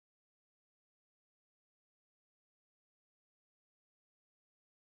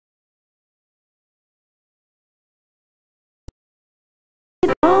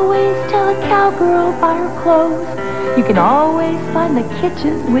can always tell a cowgirl by her clothes. You can always find the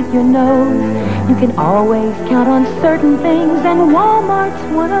kitchen with your nose. You can always count on certain things, and Walmart's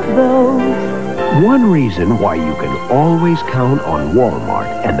one of those. One reason why you can always count on Walmart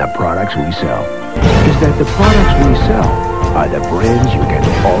and the products we sell is that the products we sell are the brands you can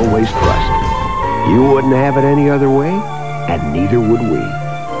always trust. You wouldn't have it any other way, and neither would we.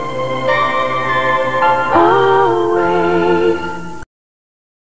 Always.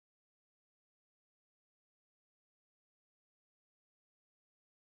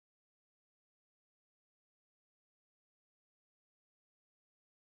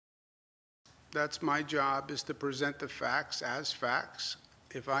 That's my job, is to present the facts as facts.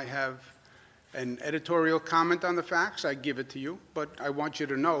 If I have an editorial comment on the facts, I give it to you, but I want you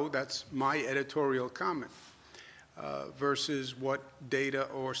to know that's my editorial comment versus what data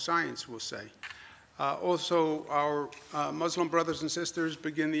or science will say. Also, our Muslim brothers and sisters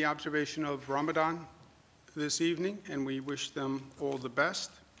begin the observation of Ramadan this evening, and we wish them all the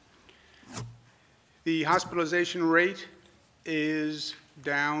best. The hospitalization rate is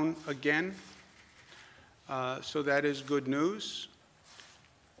down again. So that is good news.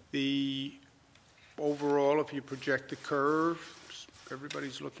 The overall, if you project the curve,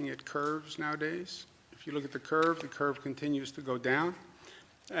 everybody's looking at curves nowadays. If you look at the curve continues to go down.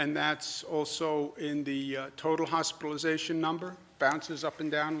 And that's also in the total hospitalization number. Bounces up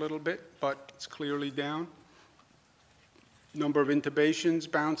and down a little bit, but it's clearly down. Number of intubations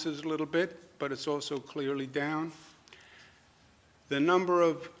bounces a little bit, but it's also clearly down. The number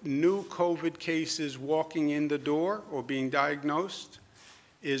of new COVID cases walking in the door or being diagnosed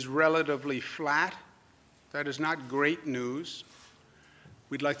is relatively flat. That is not great news.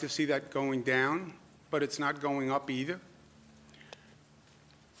 We'd like to see that going down, but it's not going up either.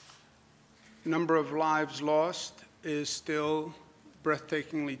 Number of lives lost is still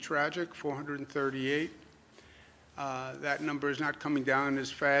breathtakingly tragic, 438. That number is not coming down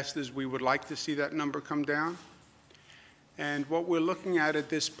as fast as we would like to see that number come down. And what we're looking at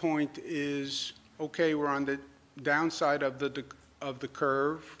this point is, okay, we're on the downside of the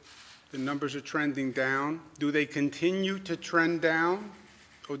curve. The numbers are trending down. Do they continue to trend down,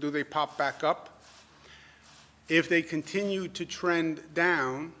 or do they pop back up? If they continue to trend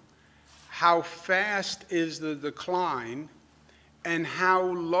down, how fast is the decline, and how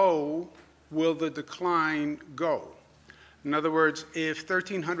low will the decline go? In other words, if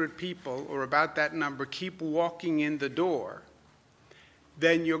 1,300 people, or about that number, keep walking in the door,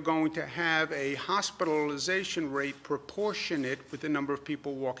 then you're going to have a hospitalization rate proportionate with the number of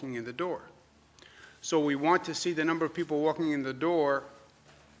people walking in the door. So we want to see the number of people walking in the door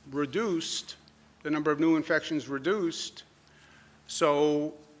reduced, the number of new infections reduced,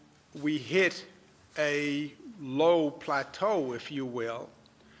 so we hit a low plateau, if you will,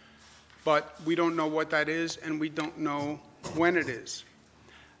 but we don't know what that is, and we don't know when it is.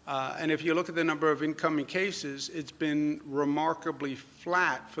 And if you look at the number of incoming cases, it's been remarkably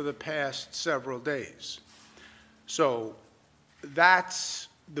flat for the past several days. So that's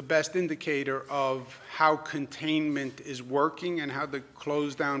the best indicator of how containment is working and how the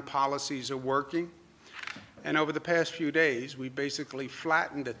close-down policies are working. And over the past few days, we basically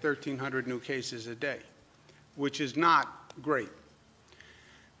flattened at 1,300 new cases a day, which is not great.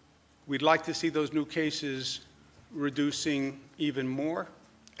 We'd like to see those new cases reducing even more,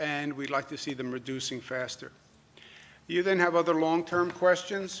 and we'd like to see them reducing faster. You then have other long-term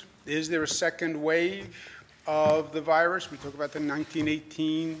questions. Is there a second wave of the virus? We talk about the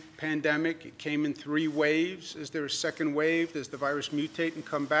 1918 pandemic. It came in 3 waves. Is there a second wave? Does the virus mutate and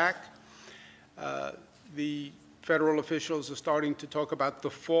come back? The federal officials are starting to talk about the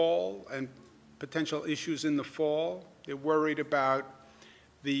fall and potential issues in the fall. They're worried about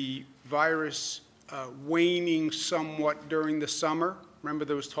the virus waning somewhat during the summer. Remember,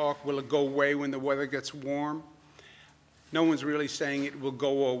 there was talk, will it go away when the weather gets warm? No one's really saying it will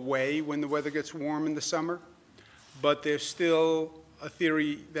go away when the weather gets warm in the summer, but there's still a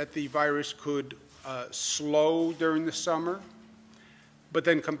theory that the virus could slow during the summer, but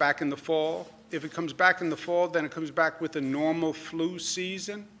then come back in the fall. If it comes back in the fall, then it comes back with a normal flu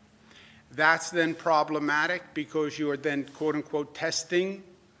season. That's then problematic because you are then, quote unquote, testing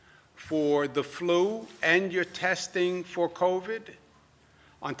for the flu and you're testing for COVID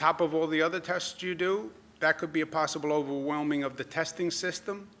on top of all the other tests you do. That could be a possible overwhelming of the testing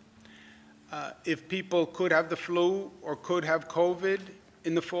system. If people could have the flu or could have COVID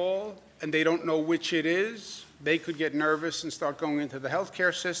in the fall and they don't know which it is, they could get nervous and start going into the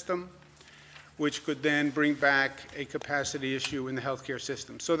healthcare system, which could then bring back a capacity issue in the healthcare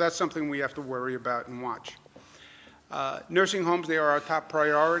system. So that's something we have to worry about and watch. Nursing homes, they are our top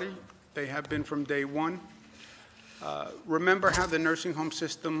priority. They have been from day one. Remember how the nursing home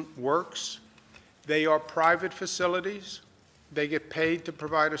system works. They are private facilities. They get paid to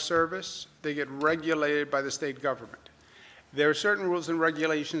provide a service. They get regulated by the state government. There are certain rules and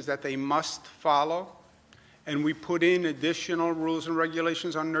regulations that they must follow, and we put in additional rules and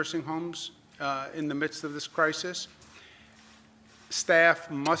regulations on nursing homes in the midst of this crisis.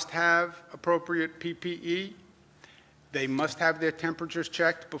 Staff must have appropriate PPE. They must have their temperatures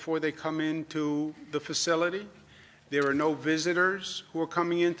checked before they come into the facility. There are no visitors who are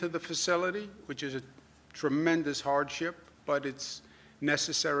coming into the facility, which is a tremendous hardship, but it's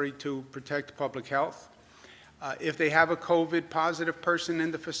necessary to protect public health. If they have a COVID positive person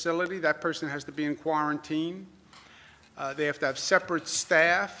in the facility, that person has to be in quarantine. They have to have separate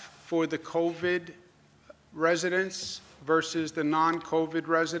staff for the COVID residents versus the non-COVID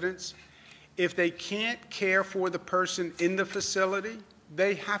residents. If they can't care for the person in the facility,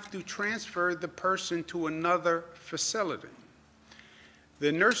 they have to transfer the person to another facility.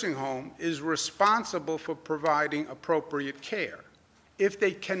 The nursing home is responsible for providing appropriate care. If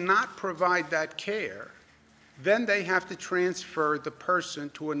they cannot provide that care, then they have to transfer the person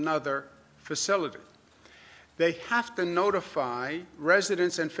to another facility. They have to notify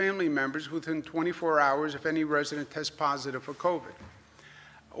residents and family members within 24 hours if any resident tests positive for COVID,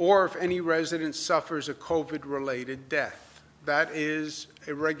 or if any resident suffers a COVID-related death. That is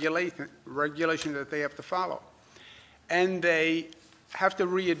a regulation that they have to follow. And they have to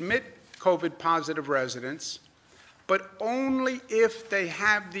readmit COVID-positive residents, but only if they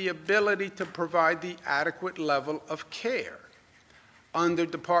have the ability to provide the adequate level of care under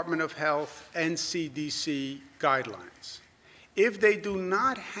Department of Health and CDC guidelines. If they do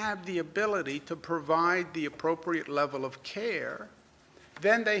not have the ability to provide the appropriate level of care,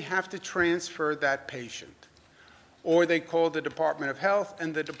 then they have to transfer that patient. Or they call the Department of Health,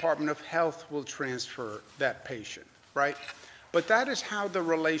 and the Department of Health will transfer that patient, right? But that is how the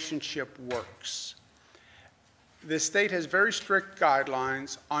relationship works. The state has very strict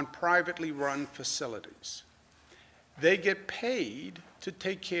guidelines on privately run facilities. They get paid to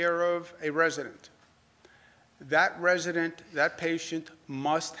take care of a resident. That resident, that patient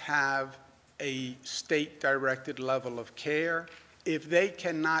must have a state-directed level of care. If they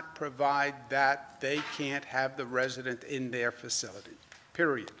cannot provide that, they can't have the resident in their facility,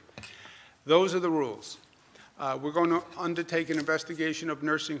 period. Those are the rules. We're going to undertake an investigation of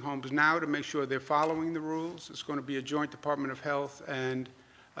nursing homes now to make sure they're following the rules. It's going to be a joint Department of Health and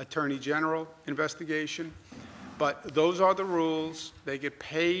Attorney General investigation. But those are the rules. They get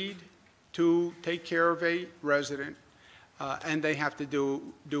paid to take care of a resident, and they have to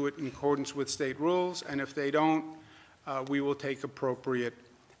do it in accordance with state rules. And if they don't, we will take appropriate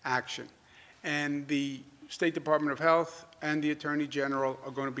action. And the State Department of Health and the Attorney General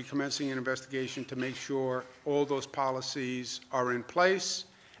are going to be commencing an investigation to make sure all those policies are in place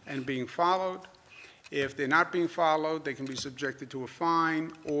and being followed. If they're not being followed, they can be subjected to a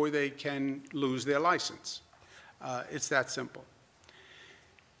fine or they can lose their license. It's that simple.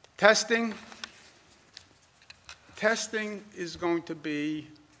 Testing. Testing is going to be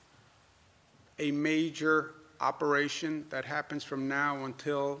a major operation that happens from now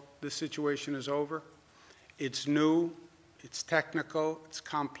until the situation is over. It's new, it's technical, it's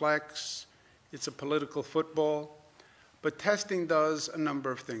complex, it's a political football, but testing does a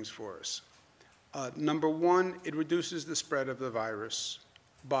number of things for us. Number one, it reduces the spread of the virus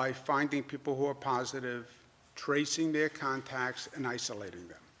by finding people who are positive, tracing their contacts, and isolating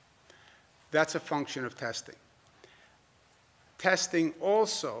them. That's a function of testing. Testing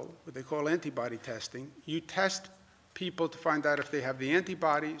also, what they call antibody testing, you test people to find out if they have the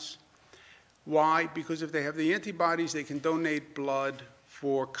antibodies. Why? Because if they have the antibodies, they can donate blood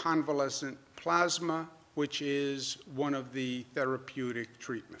for convalescent plasma, which is one of the therapeutic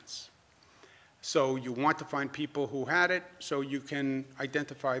treatments. So you want to find people who had it so you can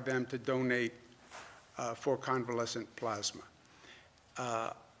identify them to donate for convalescent plasma.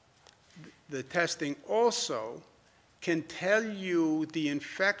 The testing also can tell you the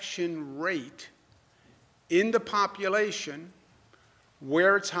infection rate in the population,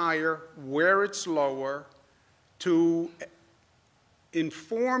 where it's higher, where it's lower, to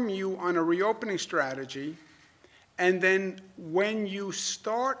inform you on a reopening strategy. And then when you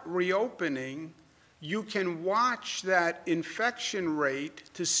start reopening, you can watch that infection rate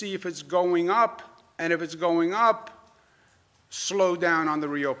to see if it's going up, and if it's going up, slow down on the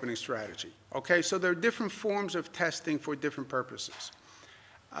reopening strategy. Okay, so there are different forms of testing for different purposes.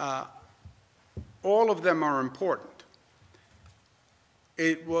 All of them are important.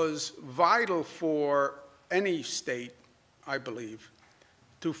 It was vital for any state, I believe,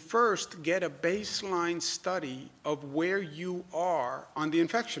 to first get a baseline study of where you are on the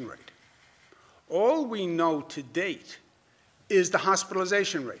infection rate. All we know to date is the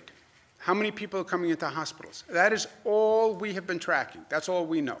hospitalization rate. How many people are coming into hospitals? That is all we have been tracking. That's all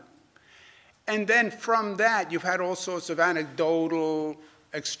we know. And then from that, you've had all sorts of anecdotal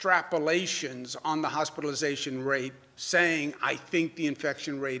extrapolations on the hospitalization rate, saying, I think the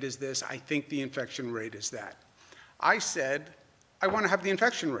infection rate is this, I think the infection rate is that. I said, I want to have the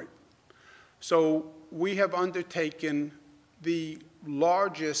infection rate. So we have undertaken the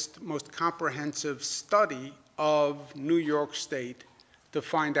largest, most comprehensive study of New York State to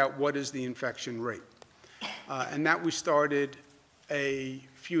find out what is the infection rate. And that we started a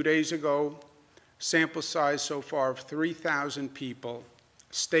few days ago. Sample size so far of 3,000 people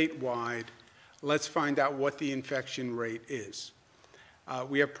statewide. Let's find out what the infection rate is.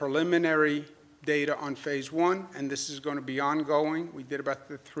 We have preliminary data on phase 1, and this is going to be ongoing. We did about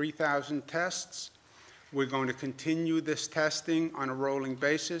 3,000 tests. We're going to continue this testing on a rolling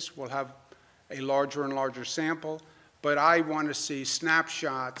basis. We'll have a larger and larger sample, but I want to see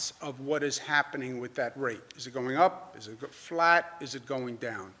snapshots of what is happening with that rate. Is it going up? Is it flat? Is it going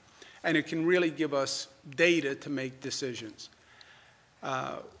down? And it can really give us data to make decisions.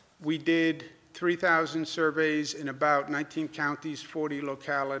 We did 3,000 surveys in about 19 counties, 40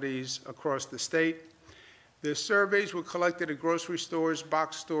 localities across the state. The surveys were collected at grocery stores,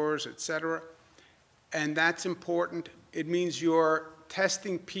 box stores, et cetera. And that's important. It means you're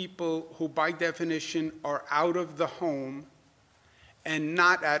testing people who, by definition, are out of the home and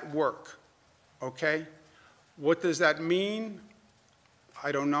not at work, okay? What does that mean?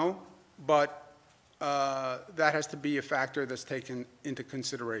 I don't know, but that has to be a factor that's taken into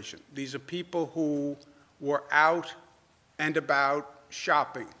consideration. These are people who were out and about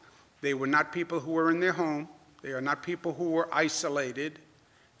shopping. They were not people who were in their home. They are not people who were isolated.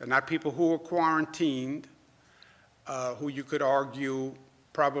 They're not people who were quarantined, who you could argue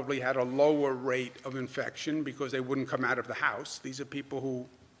probably had a lower rate of infection because they wouldn't come out of the house. These are people who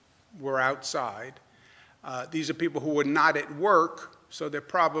were outside. These are people who were not at work, so they're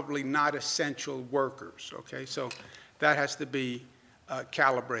probably not essential workers, okay? So that has to be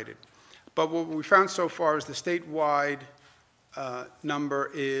calibrated. But what we found so far is the statewide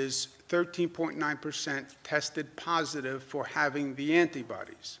number is 13.9% tested positive for having the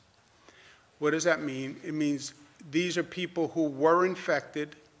antibodies. What does that mean? It means these are people who were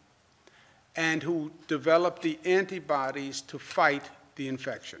infected and who developed the antibodies to fight the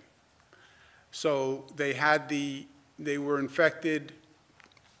infection. So they were infected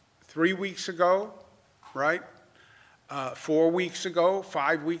 3 weeks ago, right? 4 weeks ago,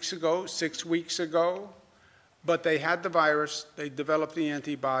 5 weeks ago, 6 weeks ago, but they had the virus, they developed the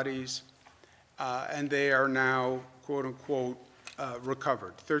antibodies, and they are now, quote unquote,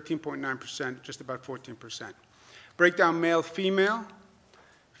 recovered. 13.9%, just about 14%. Breakdown male, female.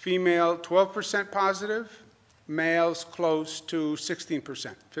 Female, 12% positive. Males close to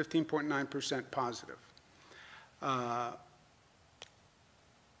 16%, 15.9% positive.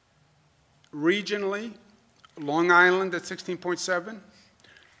 Regionally, Long Island at 16.7,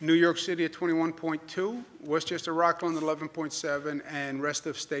 New York City at 21.2, Westchester Rockland 11.7, and rest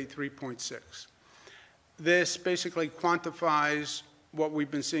of state 3.6. This basically quantifies what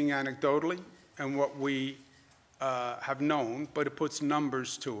we've been seeing anecdotally and what we have known, but it puts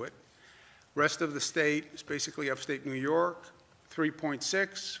numbers to it. Rest of the state is basically upstate New York,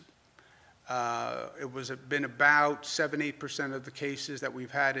 3.6. It was been about 7-8% of the cases that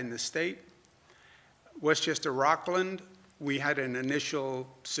we've had in the state. Westchester Rockland, we had an initial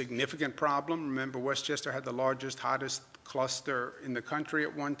significant problem. Remember, Westchester had the largest, hottest cluster in the country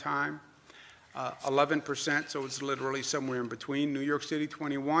at one time. 11%, so it's literally somewhere in between. New York City,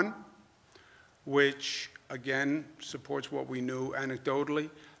 21, which again supports what we knew anecdotally.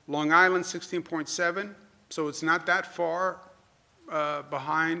 Long Island, 16.7, so it's not that far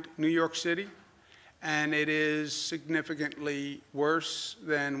behind New York City, and it is significantly worse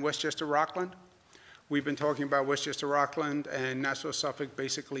than Westchester Rockland. We've been talking about Westchester Rockland, and Nassau Suffolk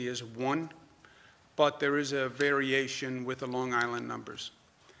basically is 1, but there is a variation with the Long Island numbers.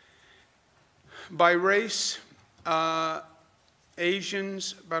 By race,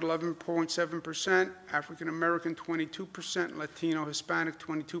 Asians, about 11.7%, African American, 22%, Latino, Hispanic,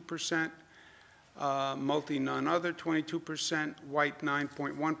 22%, multi, none other, 22%, white,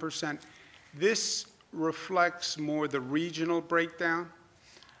 9.1%. This reflects more the regional breakdown.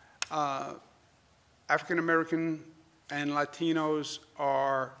 African American and Latinos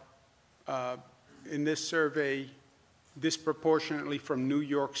are, in this survey, disproportionately from New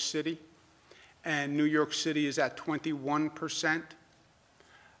York City. and New York City is at 21%.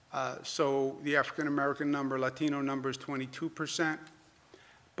 So the African-American number, Latino number is 22%.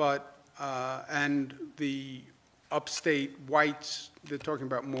 But, and the upstate whites, they're talking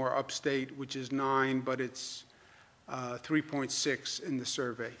about more upstate, which is 9, but it's 3.6 in the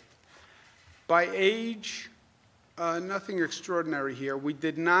survey. By age, nothing extraordinary here. We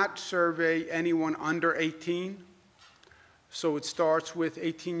did not survey anyone under 18, so it starts with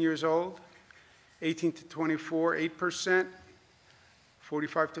 18 years old. 18 to 24, 8%.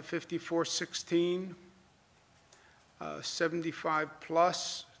 45 to 54, 16. 75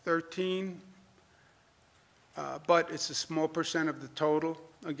 plus, 13. But it's a small percent of the total.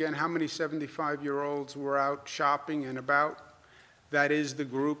 Again, how many 75-year-olds were out shopping and about? That is the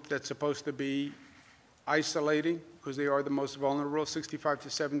group that's supposed to be isolating, because they are the most vulnerable, 65 to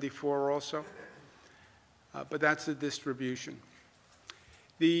 74 also. But that's the distribution.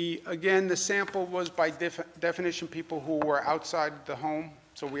 Again, the sample was by definition people who were outside the home,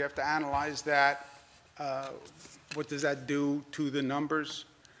 so we have to analyze that. What does that do to the numbers?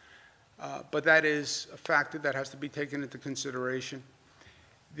 But that is a factor that has to be taken into consideration.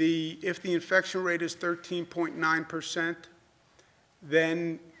 If the infection rate is 13.9%,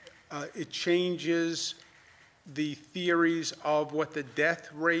 then it changes the theories of what the death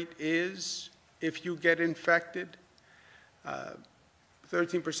rate is if you get infected.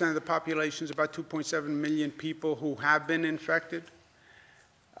 13% of the population is about 2.7 million people who have been infected.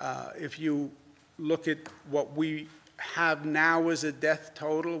 If you look at what we have now as a death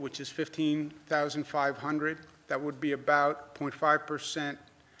total, which is 15,500, that would be about 0.5%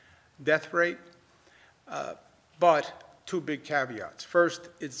 death rate. But two big caveats. First,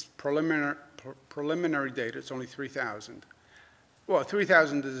 it's preliminary data. It's only 3,000. Well,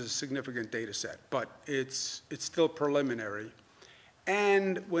 3,000 is a significant data set, but it's still preliminary.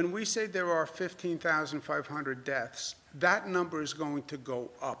 And when we say there are 15,500 deaths, that number is going to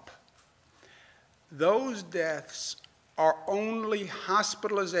go up. Those deaths are only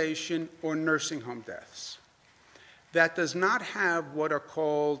hospitalization or nursing home deaths. That does not have what are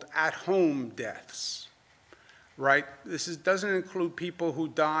called at-home deaths, right? This doesn't include people who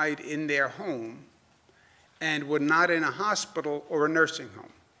died in their home and were not in a hospital or a nursing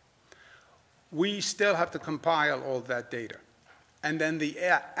home. We still have to compile all that data. And then the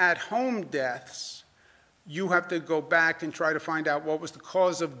at-home deaths, you have to go back and try to find out what was the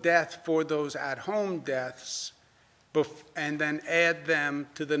cause of death for those at-home deaths, and then add them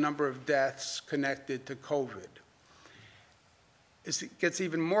to the number of deaths connected to COVID. It gets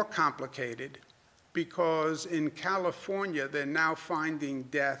even more complicated because in California, they're now finding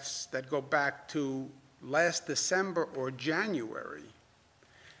deaths that go back to last December or January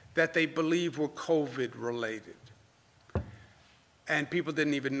that they believe were COVID-related. And people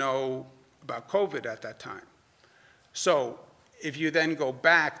didn't even know about COVID at that time. So if you then go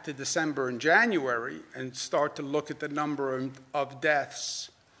back to December and January and start to look at the number of deaths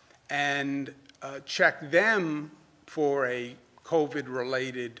and check them for a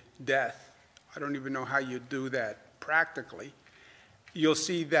COVID-related death, I don't even know how you do that practically, you'll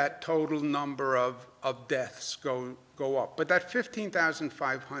see that total number of deaths go up. But that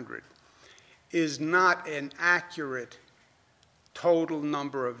 15,500 is not an accurate total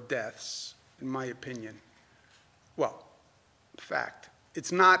number of deaths, in my opinion. Well, fact,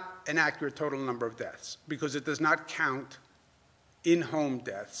 it's not an accurate total number of deaths because it does not count in-home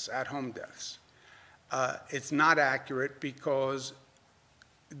deaths, at-home deaths. It's not accurate because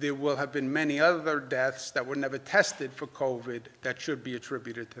there will have been many other deaths that were never tested for COVID that should be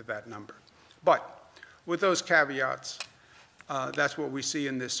attributed to that number. But with those caveats, that's what we see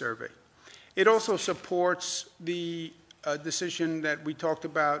in this survey. It also supports the decision that we talked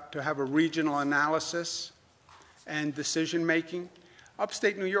about to have a regional analysis and decision-making.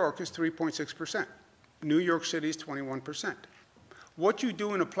 Upstate New York is 3.6%. New York City is 21%. What you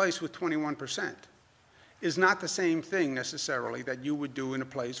do in a place with 21% is not the same thing necessarily that you would do in a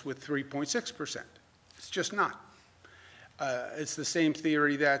place with 3.6%. It's just not. It's the same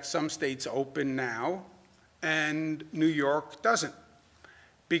theory that some states open now and New York doesn't,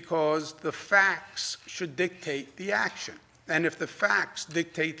 because the facts should dictate the action. And if the facts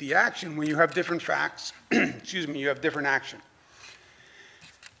dictate the action, when you have different facts, excuse me, you have different action.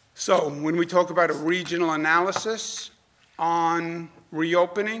 So when we talk about a regional analysis on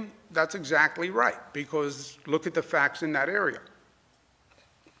reopening, that's exactly right, because look at the facts in that area.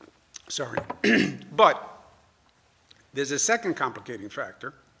 Sorry. But there's a second complicating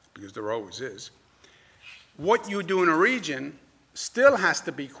factor, because there always is. What you do in a region still has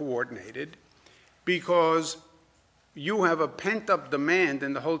to be coordinated, because you have a pent-up demand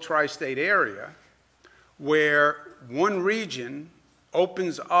in the whole tri-state area where one region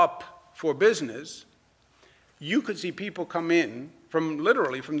opens up for business. You could see people come in from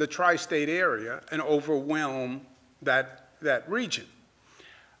literally from the tri-state area and overwhelm that region.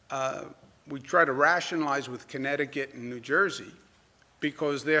 We try to rationalize with Connecticut and New Jersey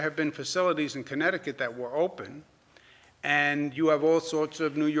because there have been facilities in Connecticut that were open, and you have all sorts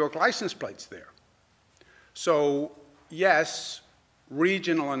of New York license plates there. So yes,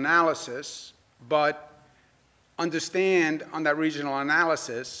 regional analysis, but understand on that regional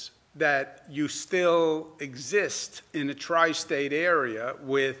analysis that you still exist in a tri-state area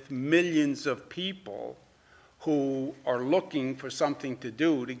with millions of people who are looking for something to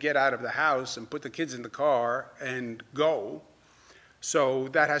do to get out of the house and put the kids in the car and go. So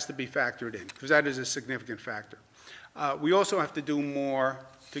that has to be factored in, because that is a significant factor. We also have to do more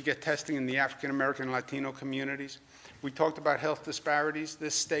to get testing in the African American and Latino communities. We talked about health disparities.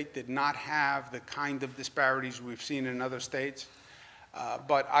 This state did not have the kind of disparities we've seen in other states,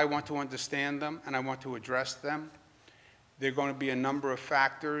 but I want to understand them and I want to address them. There are going to be a number of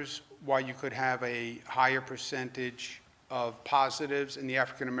factors why you could have a higher percentage of positives in the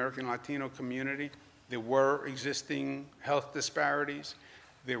African American and Latino community. There were existing health disparities.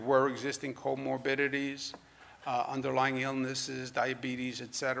 There were existing comorbidities, underlying illnesses, diabetes,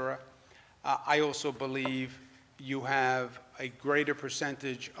 et cetera. I also believe you have a greater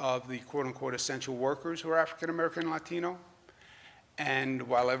percentage of the quote-unquote essential workers who are African American and Latino. And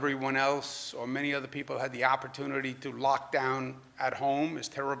while everyone else or many other people had the opportunity to lock down at home, as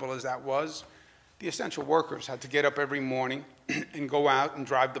terrible as that was, the essential workers had to get up every morning and go out and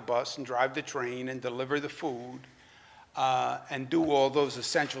drive the bus and drive the train and deliver the food and do all those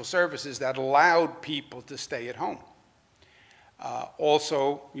essential services that allowed people to stay at home.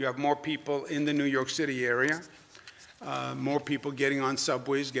 Also, you have more people in the New York City area, more people getting on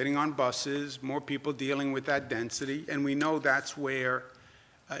subways, getting on buses, more people dealing with that density, and we know that's where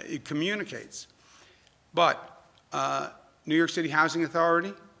it communicates. But New York City Housing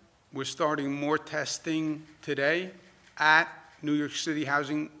Authority, we're starting more testing today at New York City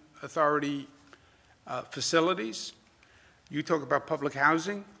Housing Authority facilities. You talk about public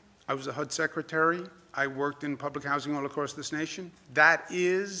housing. I was a HUD secretary. I worked in public housing all across this nation. That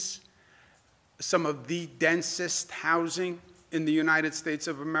is some of the densest housing in the United States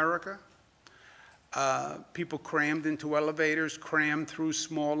of America. People crammed into elevators, crammed through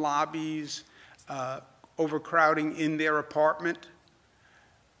small lobbies, overcrowding in their apartment.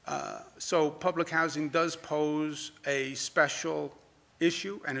 So public housing does pose a special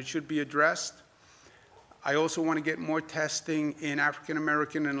issue, and it should be addressed. I also want to get more testing in African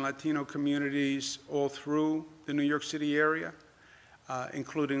American and Latino communities all through the New York City area,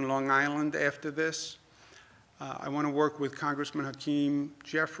 including Long Island after this. I want to work with Congressman Hakeem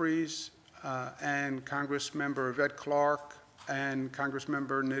Jeffries and Congressmember Yvette Clarke and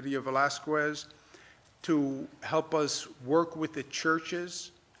Congressmember Nydia Velasquez to help us work with the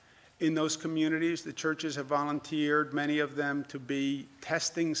churches in those communities. The churches have volunteered, many of them, to be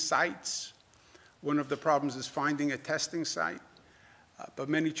testing sites. One of the problems is finding a testing site, but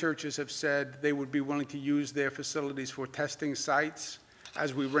many churches have said they would be willing to use their facilities for testing sites.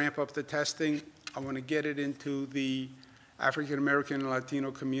 As we ramp up the testing, I want to get it into the African American and Latino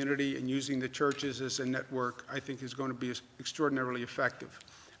community, and using the churches as a network, I think, is going to be extraordinarily effective.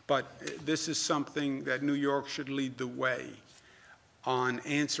 But this is something that New York should lead the way on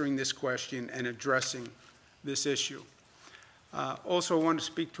answering this question and addressing this issue. Also, I want to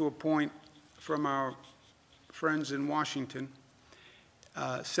speak to a point from our friends in Washington.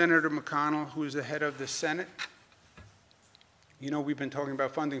 Senator McConnell, who is the head of the Senate, you know, we've been talking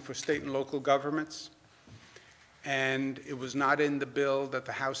about funding for state and local governments, and it was not in the bill that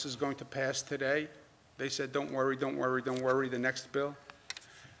the House is going to pass today. They said, don't worry, don't worry, don't worry, the next bill.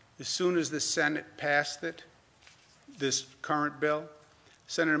 As soon as the Senate passed it, this current bill,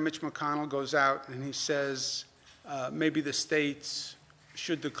 Senator Mitch McConnell goes out and he says, maybe the states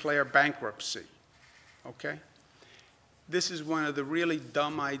should declare bankruptcy, okay? This is one of the really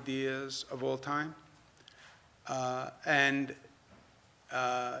dumb ideas of all time.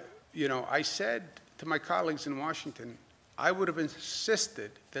 You know, I said to my colleagues in Washington, I would have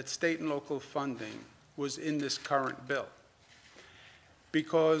insisted that state and local funding was in this current bill,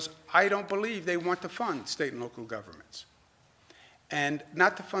 because I don't believe they want to fund state and local governments. And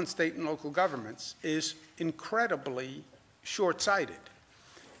not to fund state and local governments is incredibly short-sighted.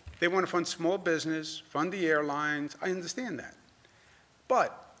 They want to fund small business, fund the airlines, I understand that.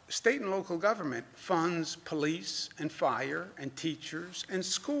 But state and local government funds police and fire and teachers and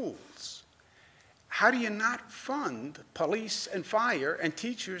schools. how do you not fund police and fire and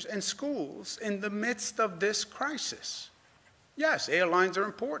teachers and schools in the midst of this crisis? Yes, airlines are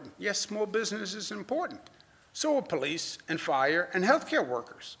important. Yes, small business is important. So are police and fire and healthcare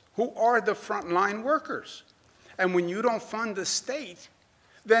workers, who are the frontline workers. And when you don't fund the state,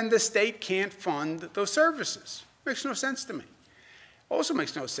 then the state can't fund those services. Makes no sense to me. Also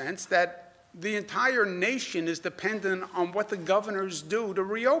makes no sense that the entire nation is dependent on what the governors do to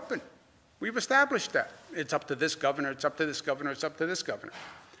reopen. We've established that. It's up to this governor, it's up to this governor, it's up to this governor.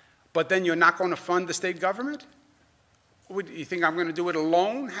 But then you're not going to fund the state government? You think I'm going to do it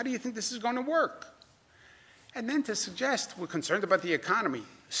alone? How do you think this is going to work? And then to suggest we're concerned about the economy,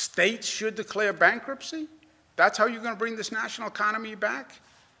 states should declare bankruptcy? That's how you're going to bring this national economy back?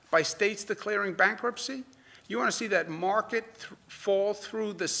 By states declaring bankruptcy? You want to see that market fall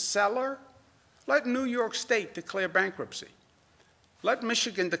through the cellar? Let New York State declare bankruptcy. Let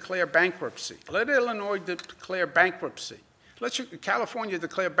Michigan declare bankruptcy. Let Illinois declare bankruptcy. Let California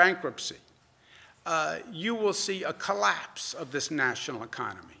declare bankruptcy. You will see a collapse of this national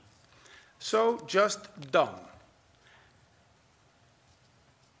economy. So just dumb.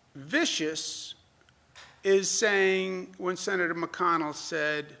 Vicious is saying, when Senator McConnell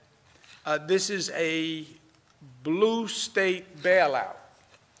said, this is a blue state bailout.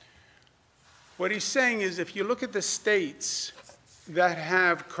 What he's saying is, if you look at the states that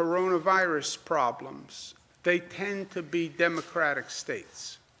have coronavirus problems, they tend to be Democratic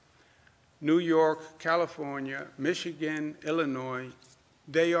states. New York, California, Michigan, Illinois,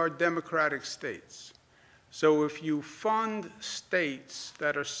 they are Democratic states. So if you fund states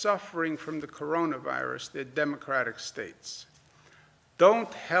that are suffering from the coronavirus, they're Democratic states.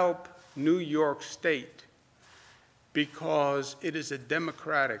 Don't help New York State because it is a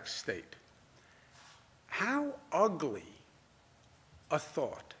Democratic state. How ugly a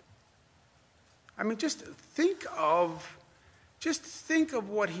thought. I mean, just think of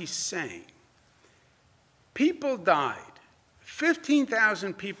what he's saying. People died.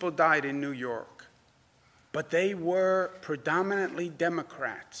 15,000 people died in New York, but they were predominantly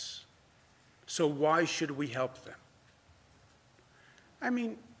Democrats. So why should we help them? I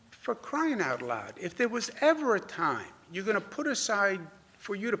mean, for crying out loud, if there was ever a time you're going to put aside,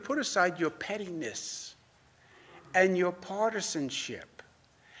 for you to put aside your pettiness and your partisanship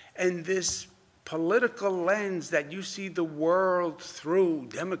and this political lens that you see the world through,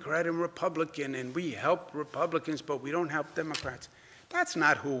 Democrat and Republican, and we help Republicans, but we don't help Democrats. That's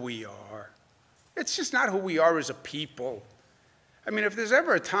not who we are. It's just not who we are as a people. I mean, if there's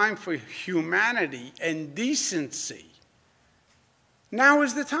ever a time for humanity and decency, now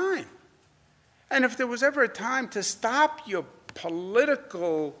is the time. And if there was ever a time to stop your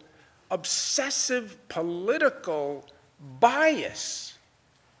political, obsessive political bias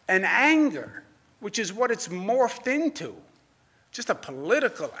and anger, which is what it's morphed into, just a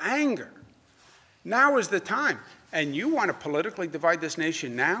political anger, now is the time. And you want to politically divide this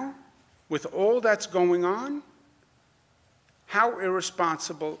nation now, with all that's going on? How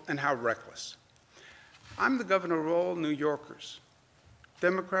irresponsible and how reckless. I'm the governor of all New Yorkers.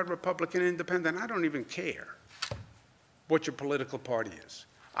 Democrat, Republican, Independent, I don't even care what your political party is.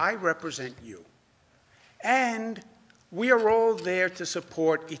 I represent you. And we are all there to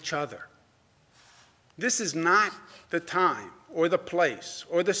support each other. This is not the time or the place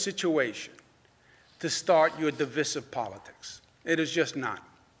or the situation to start your divisive politics. It is just not.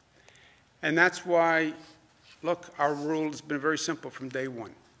 And that's why, look, our rule has been very simple from day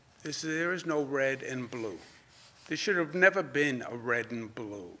one. There is no red and blue. There should have never been a red and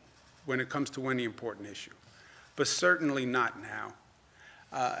blue when it comes to any important issue, but certainly not now.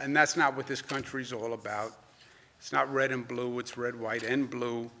 And that's not what this country is all about. It's not red and blue, it's red, white, and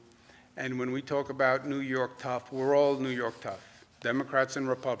blue. And when we talk about New York tough, we're all New York tough, Democrats and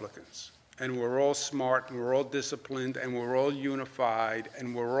Republicans. And we're all smart, and we're all disciplined, and we're all unified,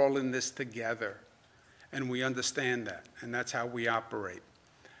 and we're all in this together. And we understand that, and that's how we operate.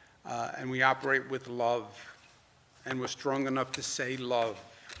 And we operate with love, and we're strong enough to say love.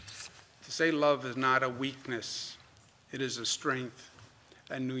 To say love is not a weakness, it is a strength,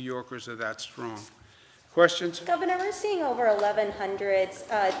 and New Yorkers are that strong. Questions? Governor, we're seeing over 1,100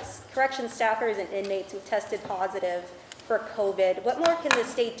 correction staffers and inmates who've tested positive for COVID. What more can the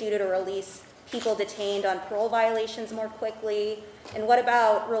state do to release people detained on parole violations more quickly? And what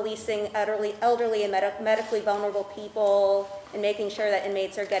about releasing elderly and medically vulnerable people and making sure that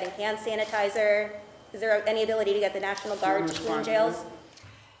inmates are getting hand sanitizer? Is there any ability to get the National Guard to clean jails?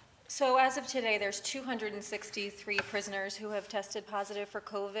 So as of today, there's 263 prisoners who have tested positive for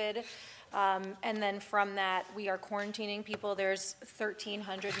COVID. And then from that, we are quarantining people. There's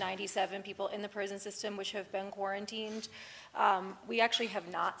 1,397 people in the prison system which have been quarantined. We actually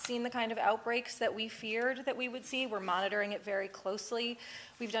have not seen the kind of outbreaks that we feared that we would see. We're monitoring it very closely.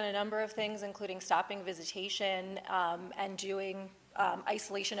 We've done a number of things, including stopping visitation and doing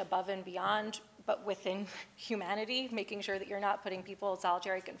isolation above and beyond, but within humanity, making sure that you're not putting people in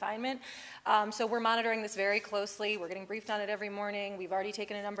solitary confinement. So we're monitoring this very closely. We're getting briefed on it every morning. We've already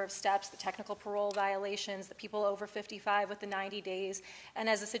taken a number of steps, the technical parole violations, the people over 55 with the 90 days. And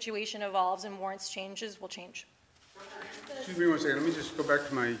as the situation evolves and warrants changes, we'll change. Excuse me one second. Let me just go back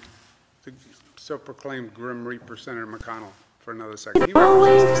to the self-proclaimed Grim Reaper, Senator McConnell, for another second. You can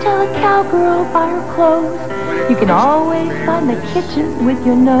always tell a cowgirl by her clothes. You can always find the kitchen with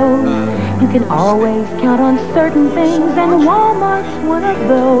your nose. You can always count on certain things, and Walmart's one of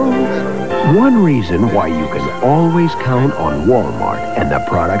those. One reason why you can always count on Walmart and the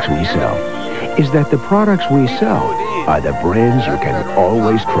products we sell is that the products we sell are the brands you can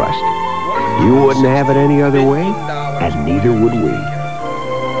always trust. You wouldn't have it any other way, and neither would we.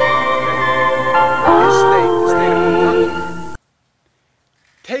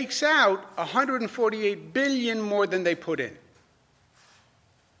 Takes out 148 billion more than they put in.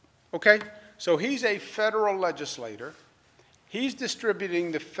 Okay? So he's a federal legislator. He's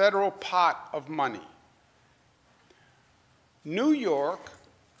distributing the federal pot of money. New York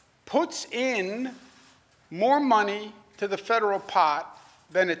puts in more money to the federal pot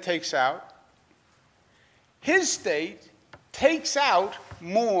than it takes out. His state takes out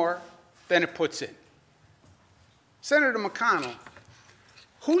more than it puts in. Senator McConnell,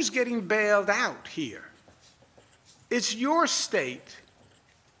 who's getting bailed out here? It's your state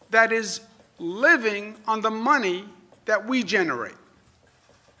that is living on the money that we generate.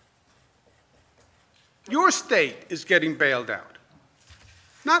 Your state is getting bailed out,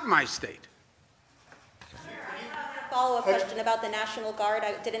 not my state. Follow-up question about the National Guard.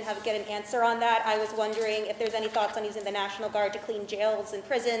 I didn't get an answer on that. I was wondering if there's any thoughts on using the National Guard to clean jails and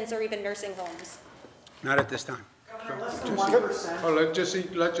prisons or even nursing homes. Not at this time. Less than 1%. Oh, let Jesse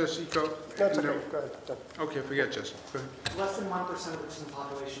go. That's okay. Go ahead. Done. Okay, forget Jesse. Go ahead. Less than 1% of the prison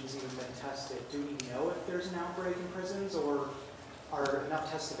population has even been tested. Do we know if there's an outbreak in prisons, or are enough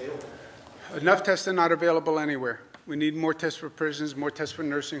tests available? Enough tests are not available anywhere. We need more tests for prisons, more tests for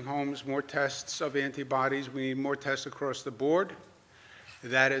nursing homes, more tests of antibodies. We need more tests across the board.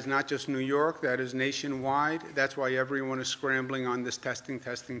 That is not just New York, that is nationwide. That's why everyone is scrambling on this testing,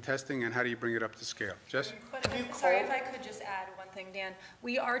 and how do you bring it up to scale? Jess? Sorry, if I could just add one thing, Dan.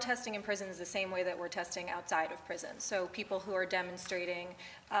 We are testing in prisons the same way that we're testing outside of prison. So people who are demonstrating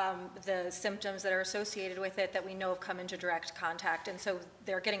the symptoms that are associated with it that we know have come into direct contact. And so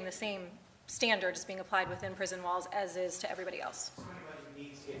they're getting the same standards being applied within prison walls as is to everybody else. So anybody who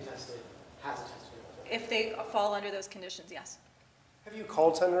needs to get tested has a test available? If they fall under those conditions, yes. Have you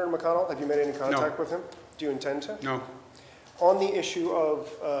called Senator McConnell? Have you made any contact with him? Do you intend to? No. On the issue of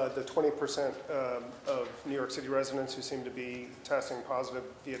the 20% of New York City residents who seem to be testing positive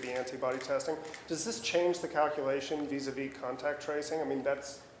via the antibody testing, does this change the calculation vis-a-vis contact tracing? I mean,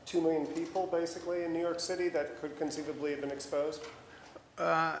 that's 2 million people basically in New York City that could conceivably have been exposed?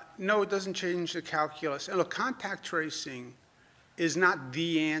 No, it doesn't change the calculus. And look, contact tracing is not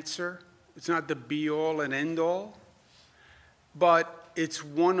the answer. It's not the be-all and end-all. But it's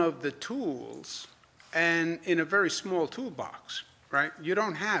one of the tools, and in a very small toolbox, right? You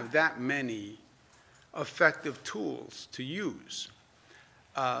don't have that many effective tools to use.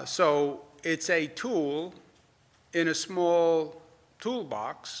 So it's a tool in a small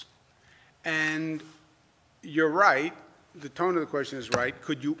toolbox, and you're right, the tone of the question is right.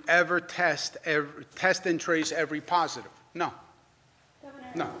 Could you ever test and trace every positive? No.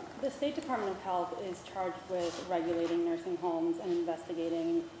 Governor, No. the State Department of Health is charged with regulating nursing homes and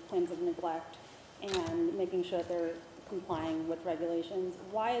investigating claims of neglect and making sure that they're complying with regulations.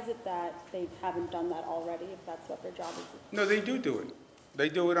 Why is it that they haven't done that already, if that's what their job is? No, they do it. They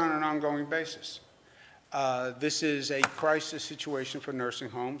do it on an ongoing basis. This is a crisis situation for nursing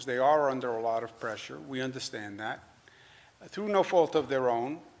homes. They are under a lot of pressure. We understand that. Through no fault of their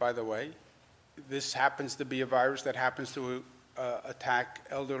own, by the way. This happens to be a virus that happens to attack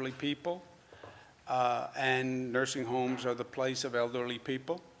elderly people, and nursing homes are the place of elderly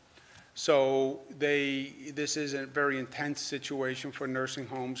people. So this is a very intense situation for nursing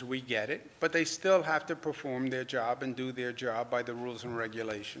homes. We get it, but they still have to perform their job and do their job by the rules and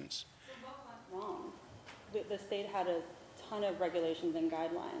regulations. So what went wrong? The state had a ton of regulations and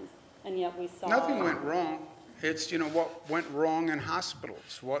guidelines, and yet we saw... Nothing went wrong. It's, what went wrong in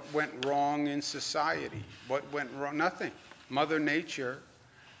hospitals, what went wrong in society, what went wrong, nothing. Mother Nature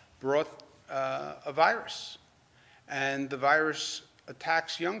brought a virus. And the virus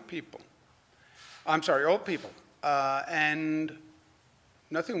attacks young people. I'm sorry, old people. And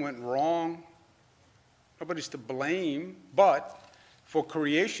nothing went wrong. Nobody's to blame, but for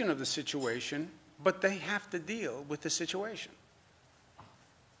creation of the situation, but they have to deal with the situation.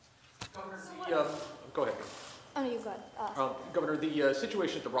 Governor, go ahead. Oh, no, you go ahead. Governor, the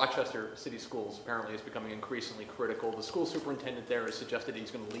situation at the Rochester City Schools apparently is becoming increasingly critical. The school superintendent there has suggested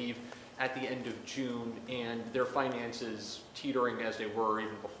he's going to leave at the end of June, and their finances, teetering as they were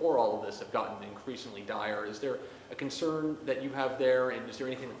even before all of this, have gotten increasingly dire. Is there a concern that you have there, and is there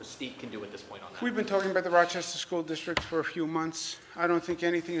anything that the state can do at this point on that? We've been talking about the Rochester School District for a few months. I don't think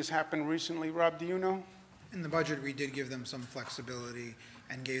anything has happened recently. Rob, do you know? In the budget, we did give them some flexibility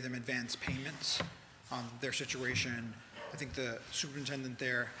and gave them advance payments on their situation. I think the superintendent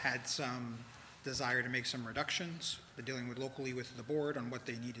there had some desire to make some reductions. They're dealing with locally with the board on what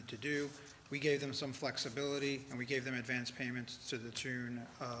they needed to do. We gave them some flexibility, and we gave them advance payments to the tune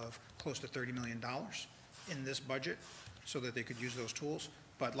of close to $30 million in this budget so that they could use those tools.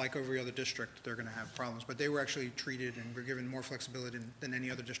 But like every other district, they're going to have problems. But they were actually treated and were given more flexibility than any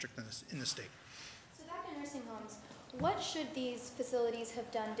other district in the state. So back to nursing homes, what should these facilities have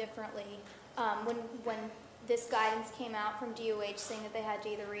done differently when this guidance came out from DOH saying that they had to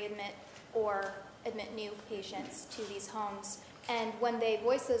either readmit or admit new patients to these homes? And when they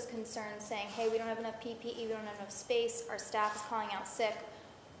voiced those concerns saying, hey, we don't have enough PPE, we don't have enough space, our staff is calling out sick,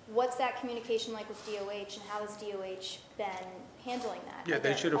 what's that communication like with DOH, and how has DOH been handling that? Yeah,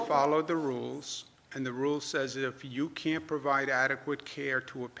 they should have followed the rules, and the rule says that if you can't provide adequate care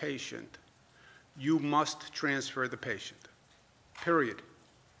to a patient, you must transfer the patient, period.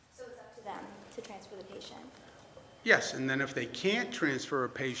 So it's up to them to transfer the patient? Yes, and then if they can't transfer a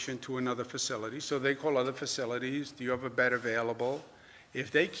patient to another facility, so they call other facilities, do you have a bed available? If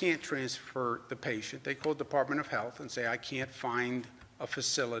they can't transfer the patient, they call Department of Health and say, I can't find a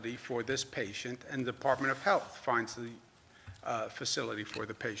facility for this patient, and the Department of Health finds the facility for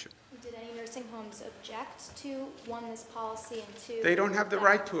the patient. Did any nursing homes object to, one, this policy, and two? They don't have the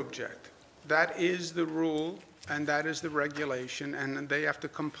right to object. That is the rule, and that is the regulation, and they have to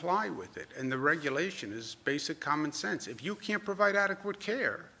comply with it. And the regulation is basic common sense. If you can't provide adequate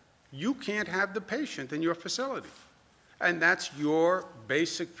care, you can't have the patient in your facility. And that's your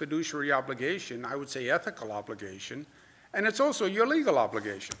basic fiduciary obligation, I would say ethical obligation, and it's also your legal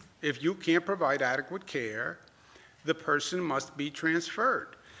obligation. If you can't provide adequate care, the person must be transferred.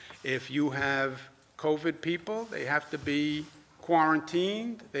 If you have COVID people, they have to be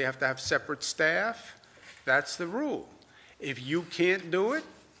quarantined, they have to have separate staff. That's the rule. If you can't do it,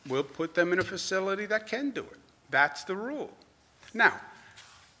 we'll put them in a facility that can do it. That's the rule. Now,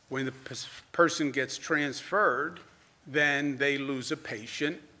 when the person gets transferred, then they lose a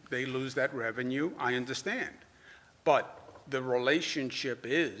patient, they lose that revenue, I understand. But the relationship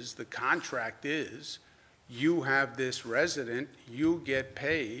is, the contract is, you have this resident, you get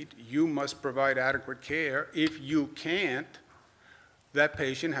paid, you must provide adequate care. If you can't, that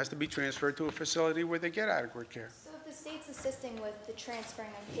patient has to be transferred to a facility where they get adequate care. So if the state's assisting with the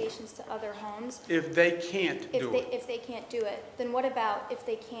transferring of patients to other homes, If they can't do it. if they can't do it, then what about if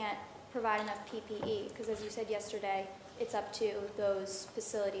they can't provide enough PPE? Because as you said yesterday, it's up to those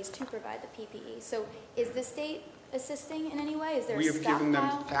facilities to provide the PPE. So is the state assisting in any way? Is there We a have stockpile? given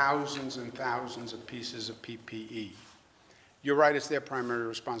them thousands and thousands of pieces of PPE. You're right, it's their primary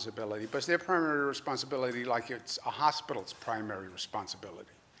responsibility, but it's their primary responsibility like it's a hospital's primary responsibility.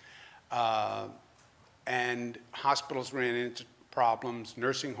 And hospitals ran into problems,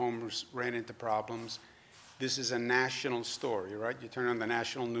 nursing homes ran into problems. This is a national story, right? You turn on the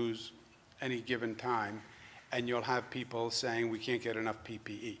national news any given time, and you'll have people saying we can't get enough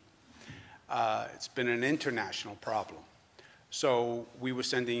PPE. It's been an international problem. So we were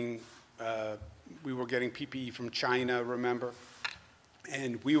sending, we were getting PPE from China, remember?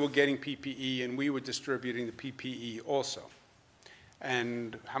 And we were getting PPE, and we were distributing the PPE also.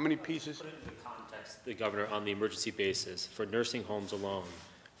 And how many pieces? Put it into context, the governor, on the emergency basis, for nursing homes alone,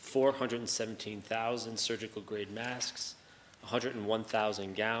 417,000 surgical grade masks,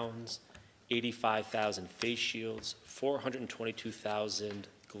 101,000 gowns, 85,000 face shields, 422,000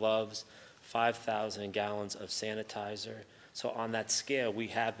 gloves, 5,000 gallons of sanitizer. So on that scale, we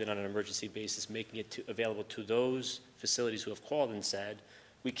have been on an emergency basis making it available to those facilities who have called and said,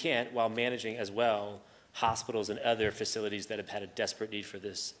 we can't, while managing as well hospitals and other facilities that have had a desperate need for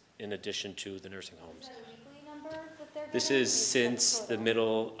this in addition to the nursing homes. Is that a weekly number that they're This getting? is since the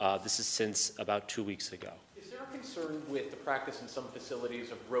middle, this is since about 2 weeks ago. Is there a concerned with the practice in some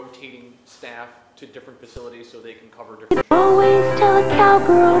facilities of rotating staff to different facilities so they can cover different? Always tell a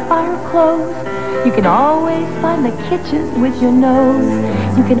cowgirl by her clothes. You can always find the kitchen with your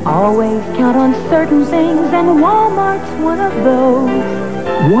nose. You can always count on certain things, and Walmart's one of those.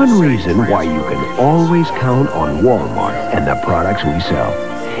 One reason why you can always count on Walmart and the products we sell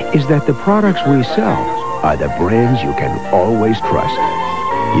is that the products we sell are the brands you can always trust.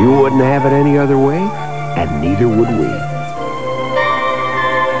 You wouldn't have it any other way, and neither would we.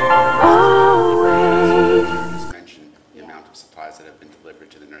 Always. Just mentioned the amount of supplies that have been delivered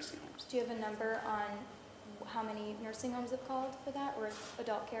to the nursing homes. Do you have a number on how many nursing homes have called for that, or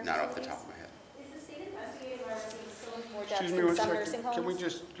adult care Not off the facilities? top of my head. Is the state investigating why we're seeing so many more Excuse deaths me in one some nursing second. homes? Can we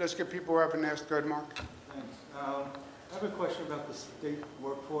just, let's get people who haven't asked. Go ahead, Mark. Thanks. I have a question about the state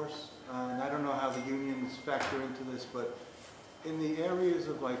workforce, and I don't know how the unions factor into this, but in the areas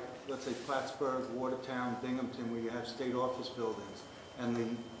of, like, let's say Plattsburgh, Watertown, Binghamton, where you have state office buildings, and the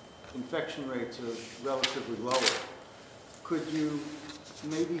infection rates are relatively lower, could you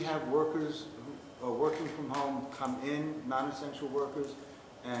maybe have workers who are working from home come in, non-essential workers,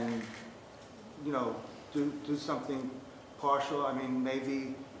 and, you know, do something partial? I mean,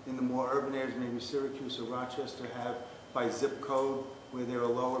 maybe in the more urban areas, maybe Syracuse or Rochester have by zip code where there are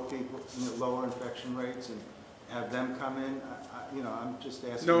lower people, lower infection rates, and have them come in. You know, I'm just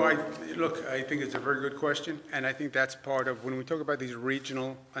asking. No, look, I think it's a very good question, and I think that's part of, when we talk about these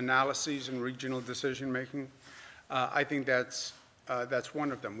regional analyses and regional decision-making, I think that's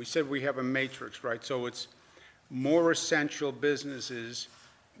one of them. We said we have a matrix, right? So it's more essential businesses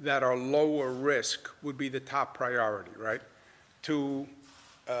that are lower risk would be the top priority, right?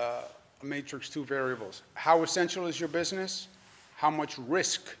 A matrix, two variables. How essential is your business? How much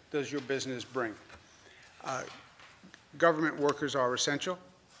risk does your business bring? Government workers are essential,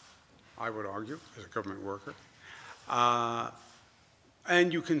 I would argue, as a government worker.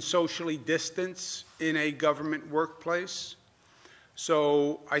 And you can socially distance in a government workplace.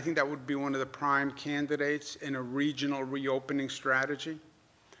 So I think that would be one of the prime candidates in a regional reopening strategy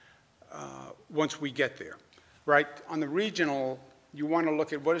once we get there, right? On the regional, you want to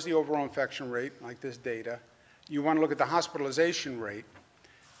look at what is the overall infection rate, like this data. You want to look at the hospitalization rate.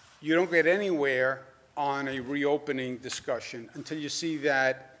 You don't get anywhere on a reopening discussion until you see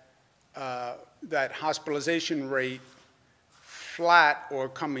that that hospitalization rate flat or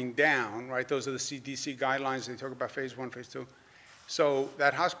coming down, right? Those are the CDC guidelines. They talk about phase 1, phase 2. So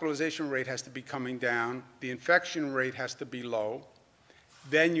that hospitalization rate has to be coming down. The infection rate has to be low.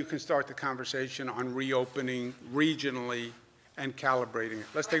 Then you can start the conversation on reopening regionally and calibrating it.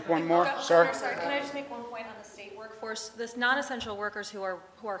 Let's take one more. Sir? Sorry, can I just make one point on the state workforce? This non-essential workers who are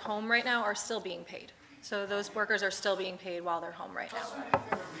home right now are still being paid. So those workers are still being paid while they're home right now.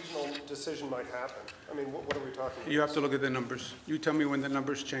 A regional decision might happen. I mean, what are we talking about? You have to look at the numbers. You tell me when the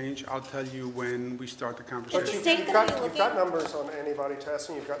numbers change. I'll tell you when we start the But conversation. you've got numbers on antibody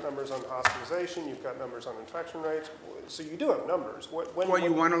testing, you've got numbers on hospitalization, you've got numbers on infection rates. So you do have numbers. Well,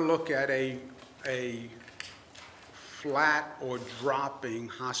 you want to look at a flat or dropping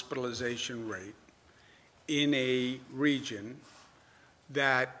hospitalization rate in a region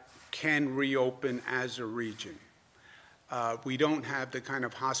that can reopen as a region. We don't have the kind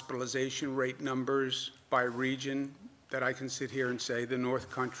of hospitalization rate numbers by region that I can sit here and say the North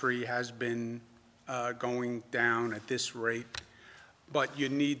Country has been going down at this rate, but you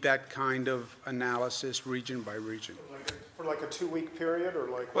need that kind of analysis region by region. For like a 2-week period or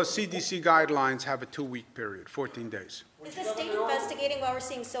like? Well, CDC guidelines have a 2-week period, 14 days. Is the state investigating why we're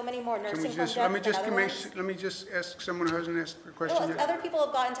seeing so many more nursing home deaths Let me just ask someone who hasn't asked a question Well, yet. other people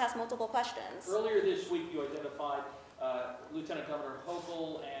have gotten to ask multiple questions. Earlier this week, you identified Lieutenant Governor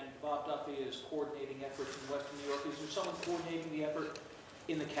Hochul and Bob Duffy as coordinating efforts in Western New York. Is there someone coordinating the effort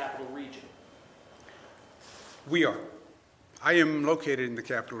in the capital region? We are. I am located in the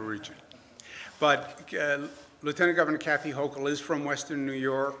capital region. But Lieutenant Governor Kathy Hochul is from Western New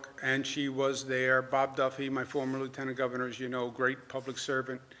York, and she was there. Bob Duffy, my former Lieutenant Governor, as you know, great public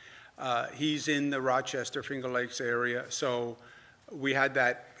servant. He's in the Rochester, Finger Lakes area. So we had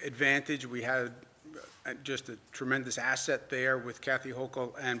that advantage. We had just a tremendous asset there with Kathy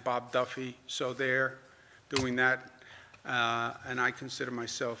Hochul and Bob Duffy. So they're doing that. And I consider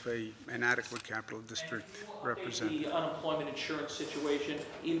myself an adequate capital district representative. The unemployment insurance situation,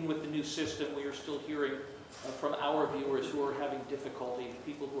 even with the new system, we are still hearing from our viewers who are having difficulty,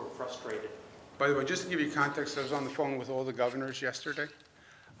 people who are frustrated. By the way, just to give you context, I was on the phone with all the governors yesterday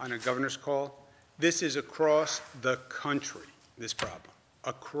on a governor's call. This is across the country, this problem,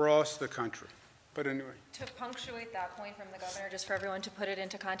 across the country. But anyway. To punctuate that point from the governor, just for everyone to put it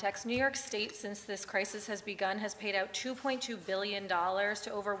into context, New York State, since this crisis has begun, has paid out $2.2 billion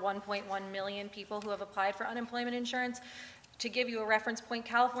to over 1.1 million people who have applied for unemployment insurance. To give you a reference point,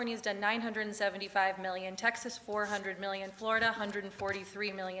 California has done $975 million, Texas $400 million, Florida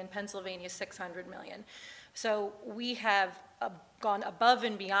 $143 million, Pennsylvania $600 million. So we have gone above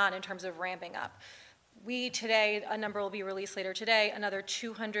and beyond in terms of ramping up. We today, a number will be released later today, another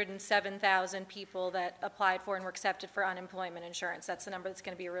 207,000 people that applied for and were accepted for unemployment insurance. That's the number that's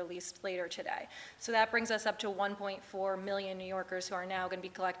going to be released later today. So that brings us up to 1.4 million New Yorkers who are now going to be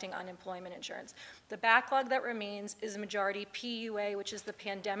collecting unemployment insurance. The backlog that remains is majority PUA, which is the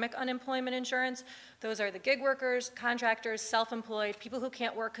pandemic unemployment insurance. Those are the gig workers, contractors, self-employed, people who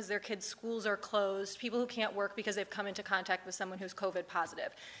can't work because their kids' schools are closed, people who can't work because they've come into contact with someone who's COVID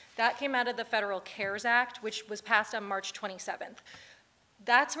positive. That came out of the Federal CARES Act, which was passed on March 27th.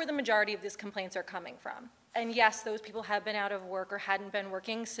 That's where the majority of these complaints are coming from. And yes, those people have been out of work or hadn't been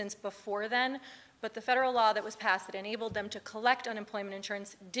working since before then, but the federal law that was passed that enabled them to collect unemployment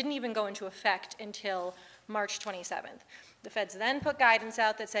insurance didn't even go into effect until March 27th. The feds then put guidance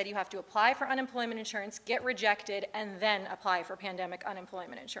out that said you have to apply for unemployment insurance, get rejected, and then apply for pandemic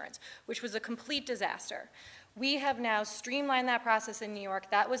unemployment insurance, which was a complete disaster. We have now streamlined that process in New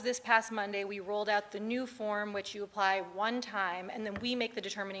York. That was this past Monday. We rolled out the new form, which you apply one time, and then we make the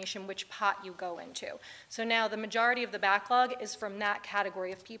determination which pot you go into. So now the majority of the backlog is from that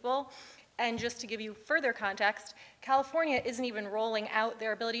category of people. And just to give you further context, California isn't even rolling out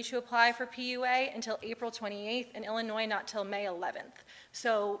their ability to apply for PUA until April 28th, and Illinois not till May 11th.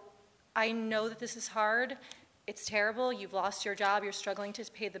 So I know that this is hard. It's terrible. You've lost your job. You're struggling to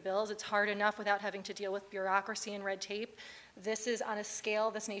pay the bills. It's hard enough without having to deal with bureaucracy and red tape. This is on a scale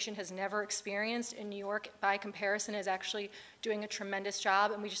this nation has never experienced. In New York, by comparison, is actually doing a tremendous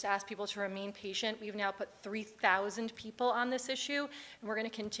job, and we just ask people to remain patient. We've now put 3,000 people on this issue, and we're going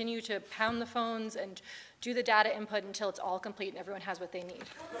to continue to pound the phones and do the data input until it's all complete and everyone has what they need.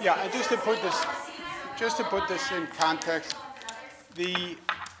 Yeah, and just to put this in context,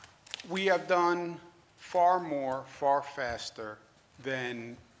 we have done far more, far faster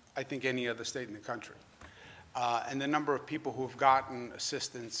than I think any other state in the country. And the number of people who have gotten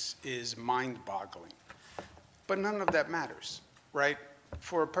assistance is mind-boggling. But none of that matters, right?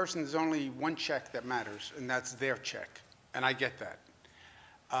 For a person, there's only one check that matters, and that's their check. And I get that.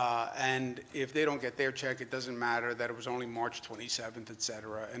 And if they don't get their check, it doesn't matter that it was only March 27th, et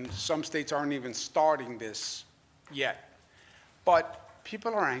cetera. And some states aren't even starting this yet. But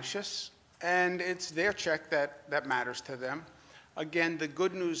people are anxious, and it's their check that matters to them. Again, the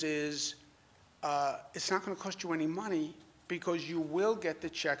good news is it's not going to cost you any money because you will get the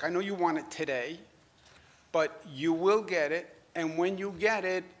check. I know you want it today, but you will get it, and when you get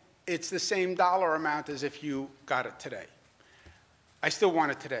it, it's the same dollar amount as if you got it today. I still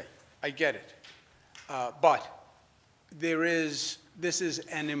want it today. I get it. But this is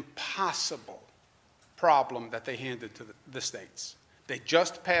an impossible problem that they handed to the states. They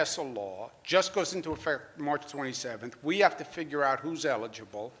just pass a law, just goes into effect March 27th. We have to figure out who's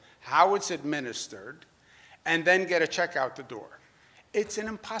eligible, how it's administered, and then get a check out the door. It's an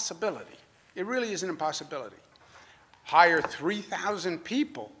impossibility. It really is an impossibility. Hire 3,000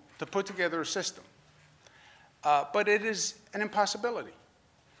 people to put together a system. But it is an impossibility.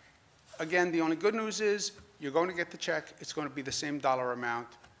 Again, the only good news is you're going to get the check. It's going to be the same dollar amount.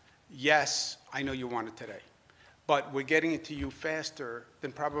 Yes, I know you want it today. But we're getting it to you faster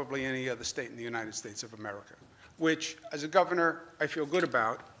than probably any other state in the United States of America, which, as a governor, I feel good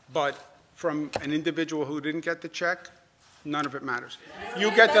about. But from an individual who didn't get the check, none of it matters.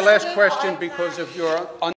 You get the last question because of your